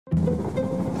Well,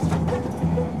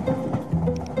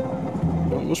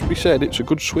 it must be said, it's a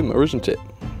good swimmer, isn't it?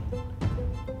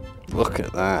 Look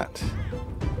at that.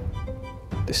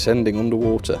 Descending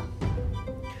underwater.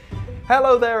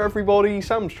 Hello there everybody,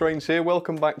 Sam Strains here,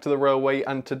 welcome back to the Railway,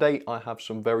 and today I have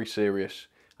some very serious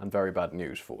and very bad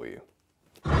news for you.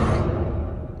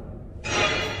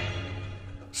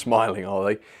 Smiling, are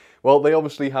they? Well, they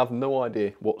obviously have no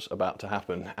idea what's about to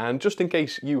happen, and just in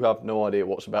case you have no idea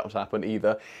what's about to happen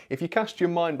either, if you cast your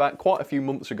mind back quite a few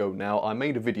months ago now, I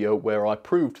made a video where I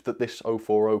proved that this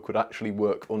 040 could actually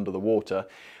work under the water,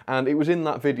 and it was in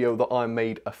that video that I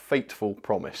made a fateful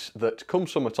promise that come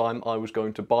summertime I was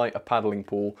going to buy a paddling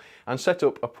pool and set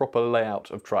up a proper layout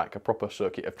of track, a proper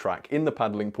circuit of track in the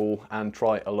paddling pool and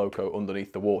try a loco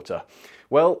underneath the water.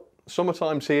 Well,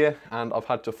 summertime's here and I've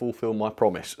had to fulfill my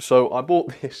promise. So I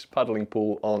bought this paddling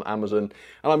pool on Amazon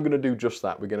and I'm going to do just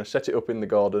that. We're going to set it up in the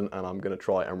garden and I'm going to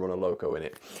try and run a loco in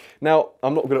it. Now,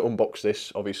 I'm not going to unbox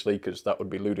this, obviously, because that would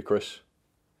be ludicrous.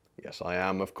 Yes, I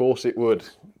am. Of course it would.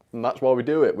 And that's why we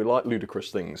do it. We like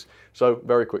ludicrous things. So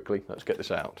very quickly, let's get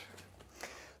this out.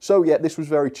 So yeah, this was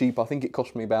very cheap. I think it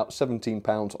cost me about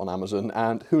 £17 on Amazon,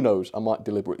 and who knows, I might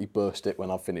deliberately burst it when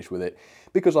I've finished with it,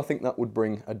 because I think that would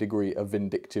bring a degree of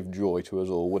vindictive joy to us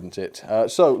all, wouldn't it?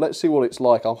 So let's see what it's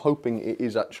like. I'm hoping it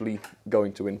is actually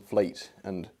going to inflate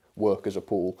and work as a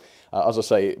pool. As I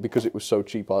say, because it was so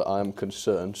cheap, I am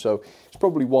concerned. So it's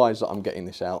probably wise that I'm getting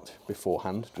this out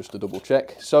beforehand, just to double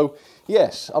check. So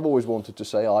yes, I've always wanted to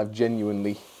say I've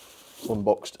genuinely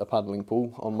unboxed a paddling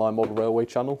pool on my Model Railway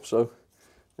channel, so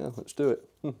yeah, let's do it.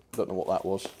 Don't know what that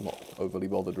was, not overly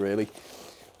bothered really.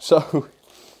 So,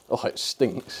 oh, it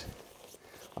stinks.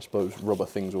 I suppose rubber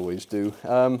things always do.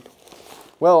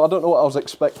 Well, I don't know what I was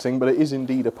expecting, but it is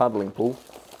indeed a paddling pool.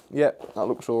 Yep, that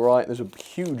looks all right. There's a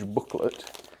huge booklet.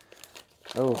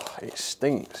 Oh, it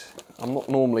stinks. I'm not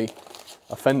normally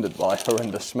offended by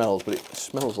horrendous smells, but it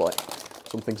smells like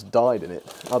something's died in it.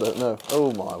 I don't know.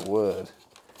 Oh my word.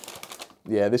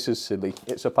 Yeah, this is silly.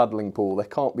 It's a paddling pool. There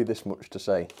can't be this much to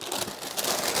say.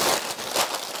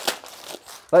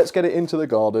 Let's get it into the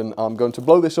garden. I'm going to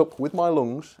blow this up with my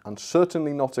lungs, and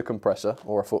certainly not a compressor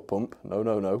or a foot pump. No,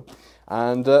 no, no.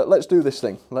 And let's do this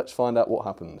thing. Let's find out what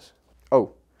happens.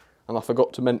 Oh, and I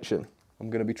forgot to mention, I'm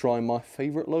going to be trying my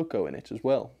favourite loco in it as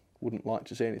well. Wouldn't like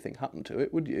to see anything happen to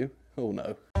it, would you? Oh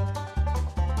no.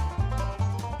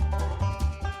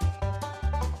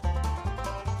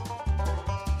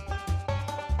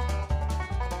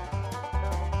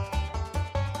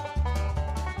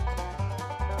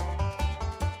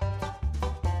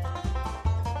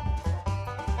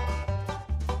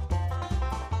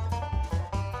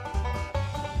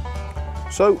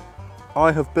 So,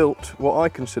 I have built what I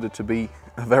consider to be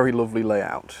a very lovely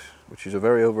layout, which is a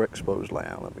very overexposed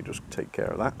layout. Let me just take care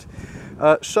of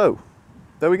that. So,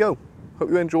 there we go. Hope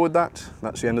you enjoyed that.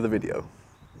 That's the end of the video.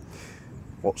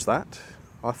 What's that?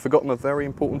 I've forgotten a very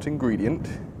important ingredient.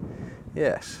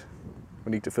 Yes,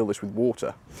 we need to fill this with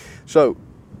water. So,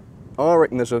 I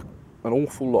reckon there's an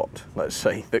awful lot, let's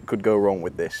say, that could go wrong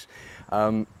with this.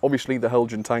 Obviously the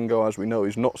Helgen Tango, as we know,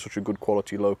 is not such a good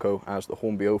quality loco as the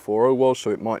Hornby 040 was,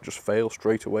 so it might just fail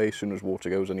straight away as soon as water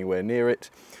goes anywhere near it.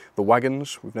 The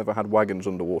wagons, we've never had wagons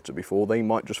underwater before, they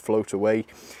might just float away.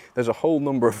 There's a whole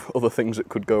number of other things that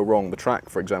could go wrong. The track,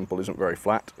 for example, isn't very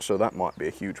flat, so that might be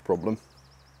a huge problem.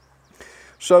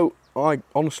 So I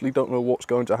honestly don't know what's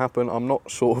going to happen. I'm not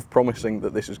sort of promising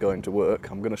that this is going to work.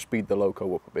 I'm going to speed the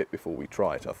loco up a bit before we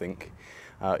try it, I think.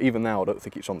 Even now I don't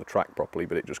think it's on the track properly,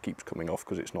 but it just keeps coming off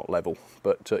because it's not level.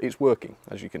 But it's working,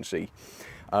 as you can see.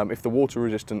 If the water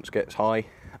resistance gets high,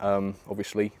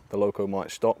 obviously the loco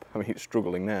might stop. I mean, it's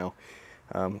struggling now.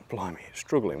 Blimey, it's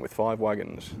struggling with 5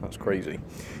 wagons. That's crazy.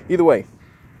 Either way,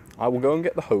 I will go and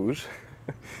get the hose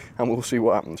and we'll see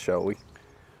what happens, shall we?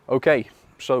 Okay,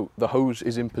 so the hose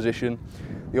is in position.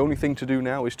 The only thing to do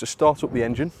now is to start up the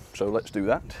engine. So let's do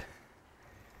that.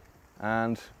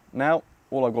 And now,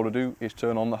 all I've got to do is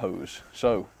turn on the hose.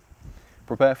 So,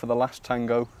 prepare for the last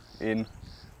tango in,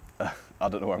 I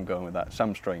don't know where I'm going with that,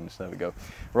 Sam Strains, there we go.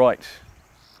 Right,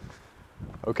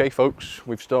 okay folks,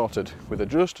 we've started with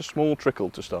just a small trickle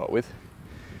to start with.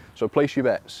 So place your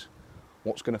bets.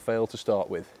 What's going to fail to start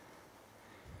with?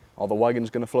 Are the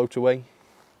wagons going to float away?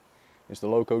 Is the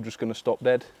loco just going to stop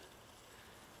dead?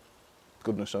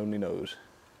 Goodness only knows.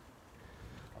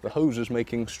 The hose is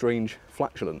making strange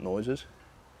flatulent noises.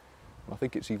 I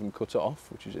think it's even cut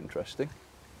off, which is interesting.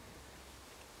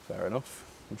 Fair enough.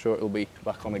 I'm sure it'll be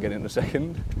back on again in a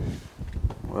second.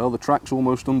 Well, the track's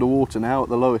almost underwater now at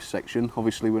the lowest section.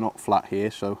 Obviously we're not flat here,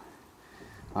 so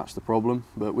that's the problem.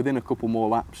 But within a couple more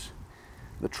laps,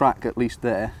 the track, at least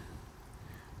there,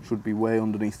 should be way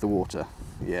underneath the water.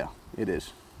 Yeah, it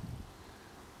is.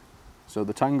 So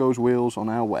the Tango's wheels are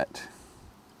now wet.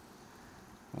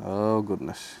 Oh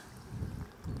goodness.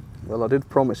 Well, I did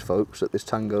promise folks that this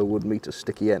Tango would meet a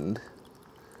sticky end,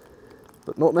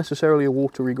 but not necessarily a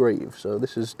watery grave, so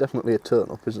this is definitely a turn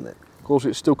up, isn't it? Of course,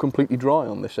 it's still completely dry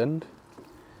on this end,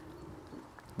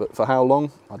 but for how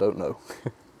long, I don't know.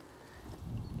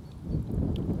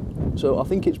 So I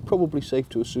think it's probably safe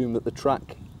to assume that the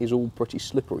track is all pretty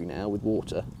slippery now with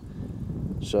water.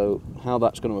 So how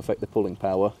that's going to affect the pulling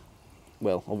power,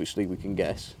 well, obviously we can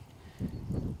guess.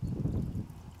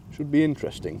 Should be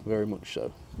interesting, very much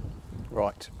so.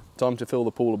 Right, time to fill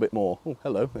the pool a bit more. Oh,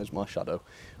 hello, there's my shadow.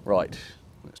 Right,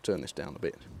 let's turn this down a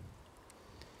bit.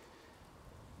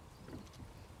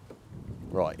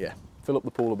 Right, yeah, fill up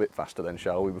the pool a bit faster then,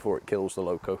 shall we, before it kills the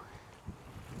Loco.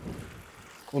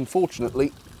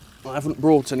 Unfortunately, I haven't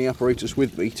brought any apparatus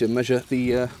with me to measure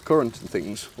the current and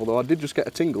things, although I did just get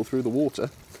a tingle through the water.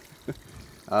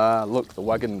 Ah, look, the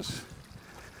wagons.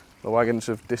 The wagons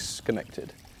have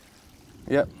disconnected.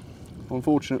 Yep,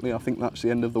 unfortunately I think that's the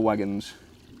end of the wagons.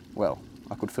 Well,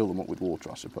 I could fill them up with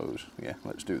water, I suppose. Yeah,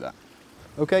 let's do that.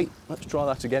 Okay, let's try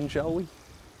that again, shall we?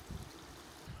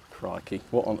 Crikey,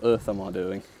 what on earth am I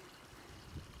doing?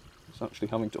 It's actually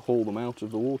having to haul them out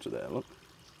of the water there, look.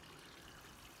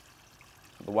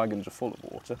 The wagons are full of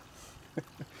water.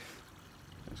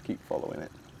 Let's keep following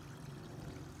it.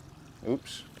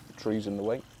 Oops, the tree's in the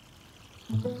way.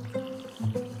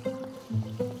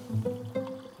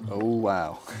 Oh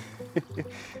wow.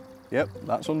 Yep,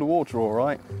 that's underwater all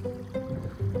right.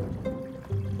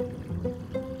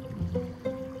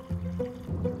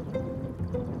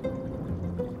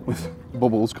 With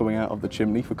bubbles coming out of the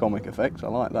chimney for comic effect, I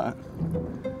like that.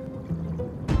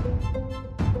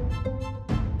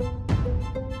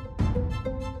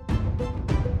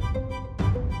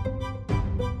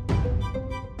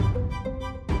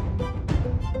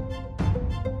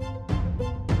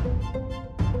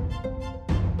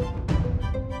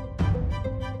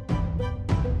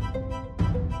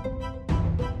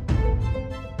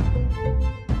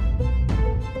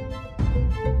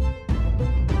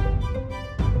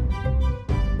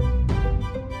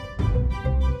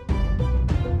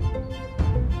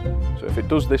 If it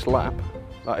does this lap,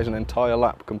 that is an entire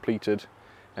lap completed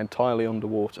entirely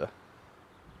underwater.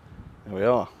 There we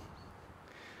are.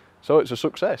 So it's a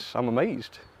success, I'm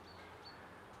amazed.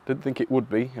 Didn't think it would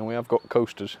be, and we have got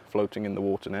coasters floating in the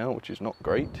water now, which is not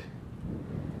great.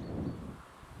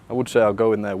 I would say I'll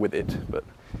go in there with it, but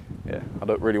yeah, I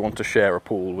don't really want to share a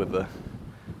pool with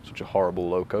such a horrible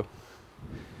Loco.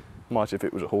 Might if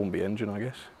it was a Hornby engine, I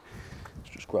guess.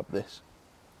 Let's just grab this.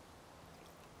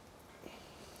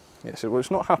 Yeah, so well, it's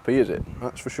not happy, is it?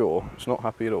 That's for sure. It's not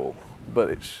happy at all,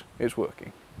 but it's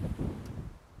working.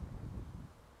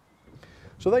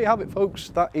 So there you have it, folks.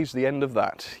 That is the end of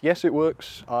that. Yes, it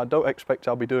works. I don't expect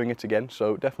I'll be doing it again,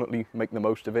 so definitely make the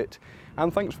most of it.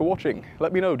 And thanks for watching.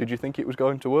 Let me know, did you think it was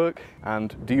going to work?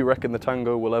 And do you reckon the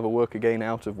Tango will ever work again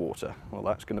out of water? Well,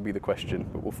 that's going to be the question,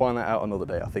 but we'll find that out another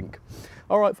day, I think.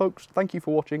 All right, folks, thank you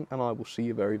for watching, and I will see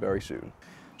you very, very soon.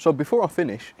 So before I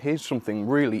finish, here's something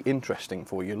really interesting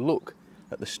for you. Look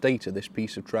at the state of this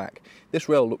piece of track. This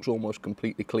rail looks almost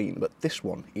completely clean, but this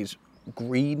one is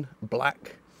green,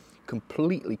 black,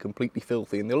 completely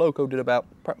filthy. And the Loco did about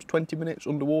perhaps 20 minutes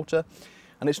underwater,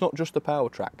 and it's not just the power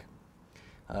track.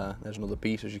 There's another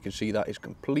piece, as you can see, that is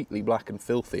completely black and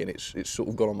filthy, and it's sort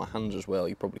of got on my hands as well.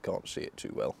 You probably can't see it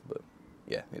too well, but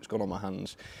yeah, it's gone on my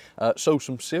hands. So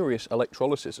some serious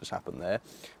electrolysis has happened there,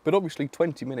 but obviously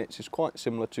 20 minutes is quite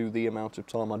similar to the amount of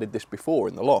time I did this before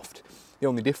in the loft. The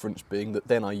only difference being that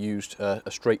then I used a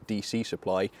straight DC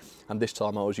supply, and this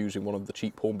time I was using one of the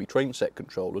cheap Hornby train set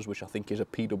controllers, which I think is a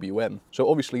PWM. So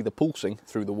obviously the pulsing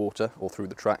through the water, or through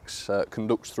the tracks,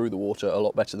 conducts through the water a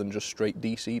lot better than just straight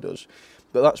DC does.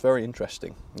 But that's very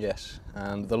interesting, yes.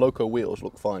 And the Loco wheels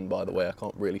look fine, by the way. I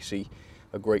can't really see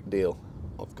a great deal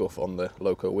of guff on the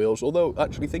Loco wheels, although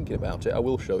actually thinking about it, I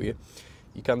will show you.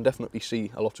 You can definitely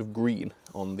see a lot of green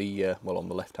on the well, on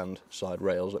the left hand side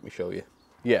rails. Let me show you.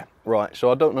 Yeah, right,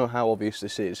 so I don't know how obvious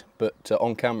this is, but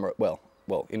on camera, well,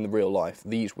 in the real life,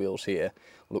 these wheels here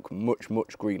look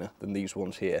much greener than these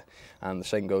ones here, and the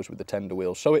same goes with the tender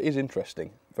wheels. So it is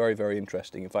interesting, very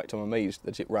interesting. In fact, I'm amazed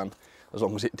that it ran as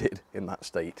long as it did in that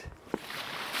state.